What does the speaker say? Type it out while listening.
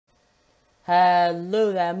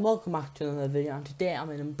Hello there, and welcome back to another video, and today I'm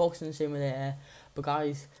in Unboxing Simulator. But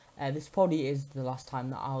guys, this probably is the last time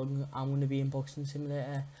that I'm going to be in Unboxing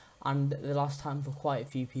Simulator, and the last time for quite a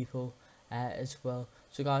few people as well.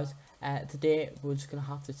 So guys, today we're just going to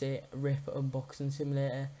have to say RIP Unboxing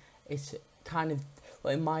Simulator. It's kind of,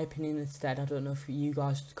 well, in my opinion, it's dead. I don't know if you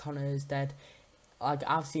guys kind of is dead. Like,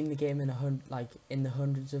 I've seen the game in the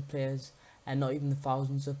hundreds of players, and not even the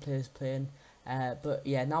thousands of players playing. But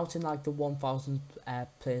yeah, now it's in like the 1,000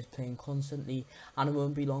 players playing constantly, and it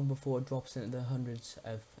won't be long before it drops into the hundreds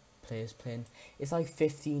of players playing. It's like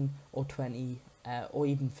 15 or 20 or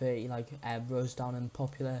even 30 rows down in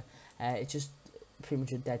popular. It's just pretty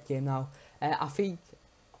much a dead game now. I think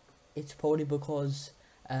it's probably because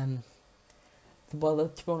well,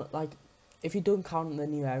 to be honest, like, if you don't count the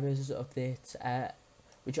new areas as updates,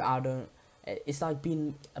 which I don't, it's like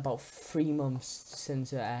been about 3 months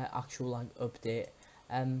since actual like update.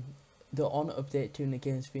 The on update to the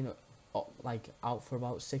game's been out for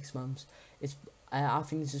about 6 months. It's I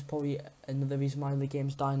think this is probably another reason why the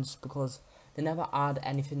game's dying, is because they never add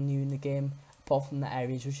anything new in the game apart from the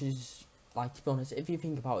areas, which is, like, to be honest, if you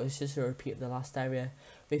think about it, it's just a repeat of the last area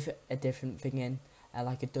with a different thing in,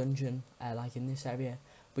 like a dungeon, like in this area,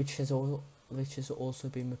 which has also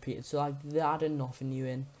been repeated. So like, they added nothing new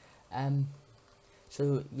in.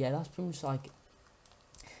 So yeah, that's pretty much like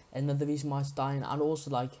another reason why it's dying. And also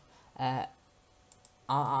like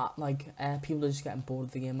people are just getting bored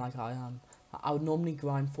of the game like I am. I would normally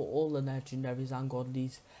grind for all the legendaries and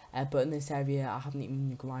godlies, but in this area I haven't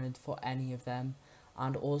even grinded for any of them.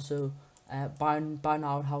 And also by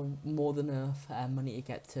now I'd have more than enough money to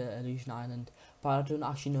get to Illusion Island, but I don't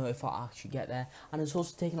actually know if I'll actually get there. And it's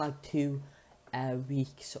also taking like 2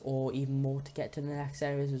 weeks or even more to get to the next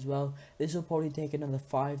areas as well. This will probably take another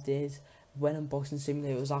 5 days. When Unboxing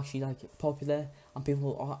Simulator was actually like popular and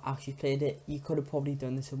people actually played it, you could have probably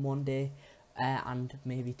done this in 1 day and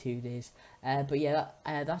maybe 2 days. But yeah,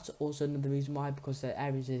 that's also another reason why, because the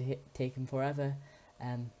areas are taking forever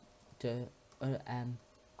to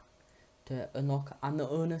unlock. And the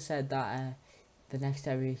owner said that the next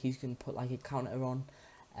area he's going to put like a counter on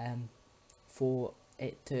for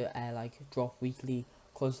it to like drop weekly,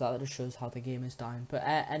 because that just shows how the game is dying. But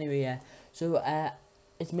anyway, yeah, so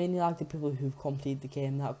it's mainly like the people who've completed the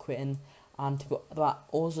game that are quitting, and but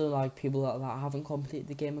also like people that haven't completed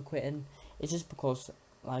the game are quitting. It's just because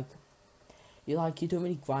you don't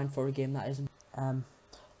really grind for a game that isn't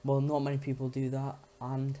well, not many people do that.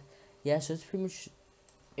 And yeah, so it's pretty much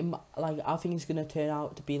I think it's gonna turn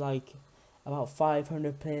out to be like about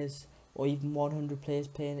 500 players or even 100 players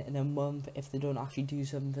playing it in a month if they don't actually do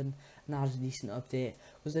something and add a decent update.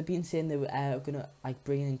 Because they've been saying they were gonna like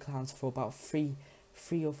bring in clans for about three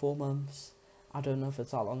or 4 months. I don't know if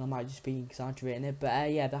it's that long, I might just be exaggerating it,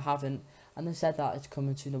 but yeah, they haven't. And they said that it's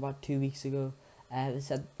coming soon. About 2 weeks ago, they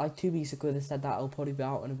said like 2 weeks ago they said that it'll probably be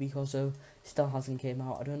out in a week or so. Still hasn't came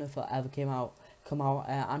out. I don't know if it'll ever come out.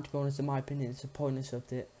 And to be honest, in my opinion, it's a pointless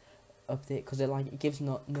update because it gives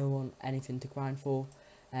no one anything to grind for.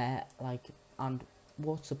 And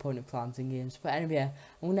what's the point of clans in games? But anyway,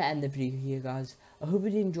 I'm gonna end the video here, guys. I hope you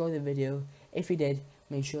did enjoy the video. If you did,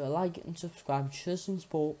 make sure to like and subscribe, show some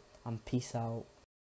support, and peace out.